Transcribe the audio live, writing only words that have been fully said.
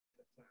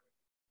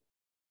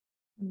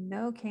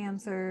No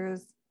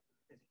cancers.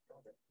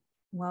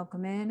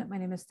 Welcome in. My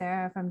name is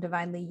Sarah from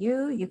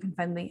Divinelyyou. You can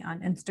find me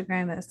on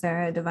Instagram at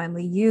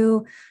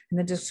Saradivinelyyou. In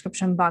the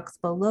description box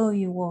below,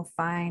 you will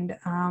find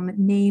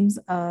names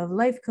of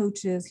life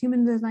coaches,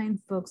 human design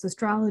folks,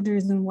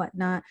 astrologers, and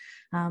whatnot.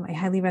 I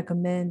highly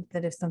recommend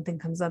that if something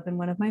comes up in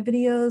one of my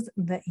videos,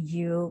 that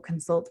you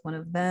consult one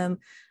of them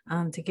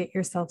to get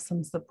yourself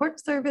some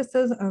support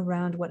services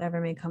around whatever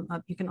may come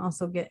up. You can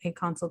also get a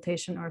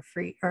consultation or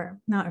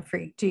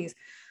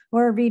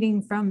or a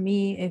reading from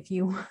me if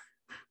you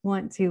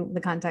want to.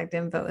 The contact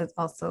info is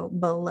also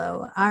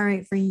below. All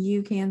right, for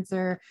you,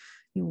 Cancer,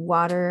 you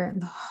water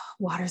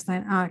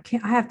sign. I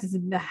have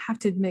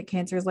to admit,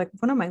 Cancer is like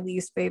one of my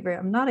least favorite.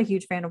 I'm not a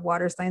huge fan of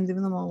water signs,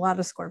 even though I'm a lot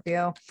of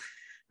Scorpio.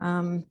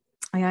 I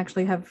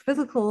actually have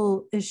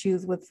physical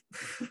issues with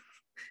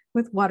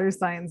water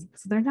signs,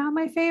 so they're not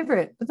my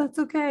favorite, but that's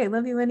okay. I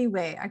love you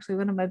anyway. Actually,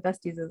 one of my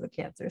besties is a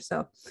Cancer,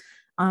 so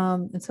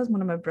it says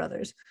one of my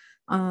brothers.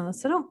 I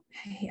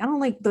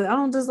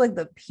don't just like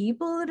the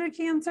people that are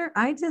Cancer.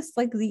 I just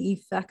like the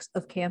effects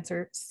of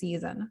Cancer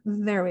season.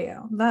 There we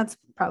go. That's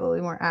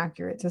probably more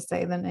accurate to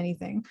say than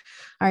anything.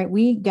 All right,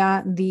 we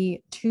got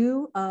the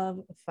Two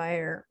of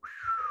Fire.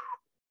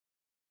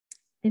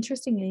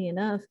 Interestingly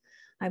enough,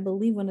 I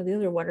believe one of the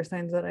other water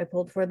signs that I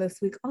pulled for this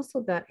week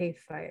also got a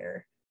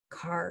fire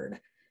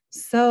card.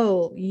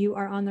 So you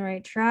are on the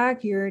right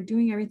track. You're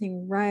doing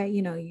everything right.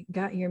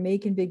 You're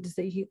making big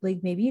decisions. Like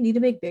maybe you need to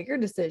make bigger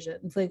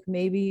decisions. Like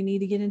maybe you need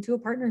to get into a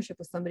partnership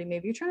with somebody.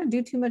 Maybe you're trying to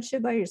do too much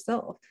shit by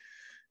yourself.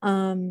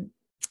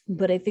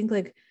 But I think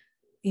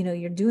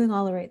you're doing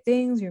all the right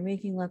things. You're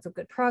making lots of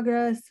good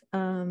progress.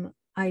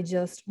 I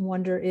just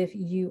wonder if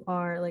you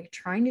are like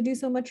trying to do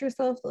so much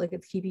yourself, like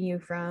it's keeping you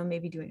from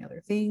maybe doing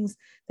other things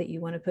that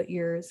you want to put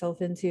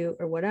yourself into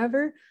or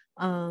whatever.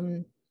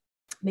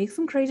 Make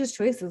some courageous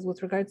choices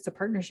with regards to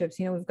partnerships.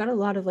 We've got a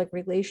lot of like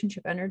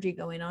relationship energy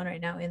going on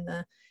right now in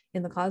the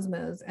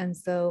cosmos. And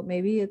so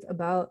maybe it's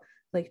about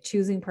like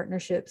choosing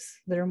partnerships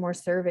that are more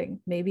serving.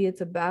 Maybe it's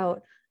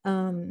about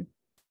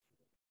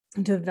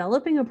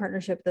developing a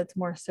partnership that's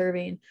more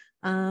serving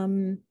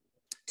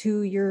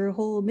to your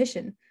whole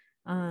mission.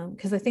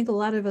 Because I think a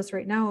lot of us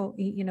right now,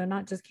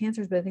 not just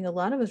Cancers, but I think a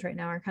lot of us right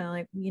now are kind of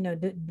like,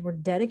 we're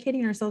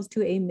dedicating ourselves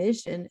to a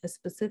mission, a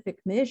specific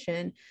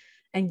mission,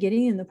 and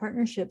getting in the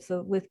partnerships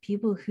with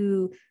people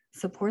who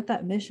support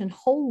that mission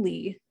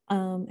wholly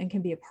and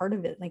can be a part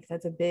of it. Like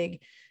that's a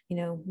big,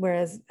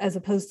 whereas as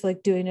opposed to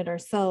like doing it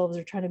ourselves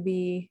or trying to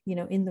be,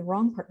 in the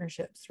wrong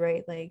partnerships,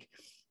 right? Like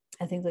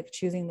I think like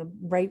choosing the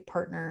right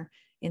partner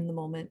in the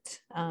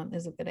moment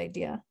is a good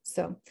idea.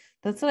 So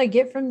that's what I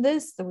get from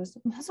this. There was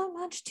not so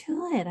much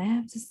to it, I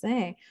have to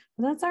say,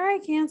 but that's all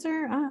right,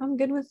 Cancer. I'm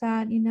good with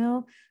that,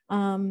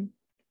 but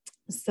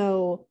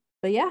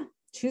yeah,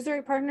 choose the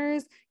right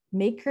partners,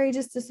 make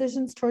courageous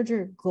decisions towards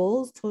your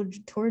goals,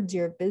 towards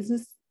your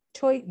business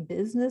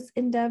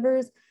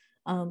endeavors,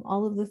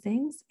 all of the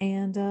things.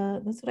 And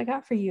that's what I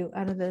got for you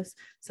out of this.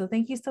 So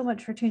thank you so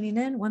much for tuning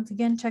in. Once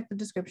again, check the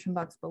description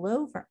box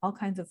below for all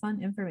kinds of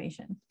fun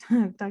information.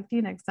 Talk to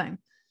you next time.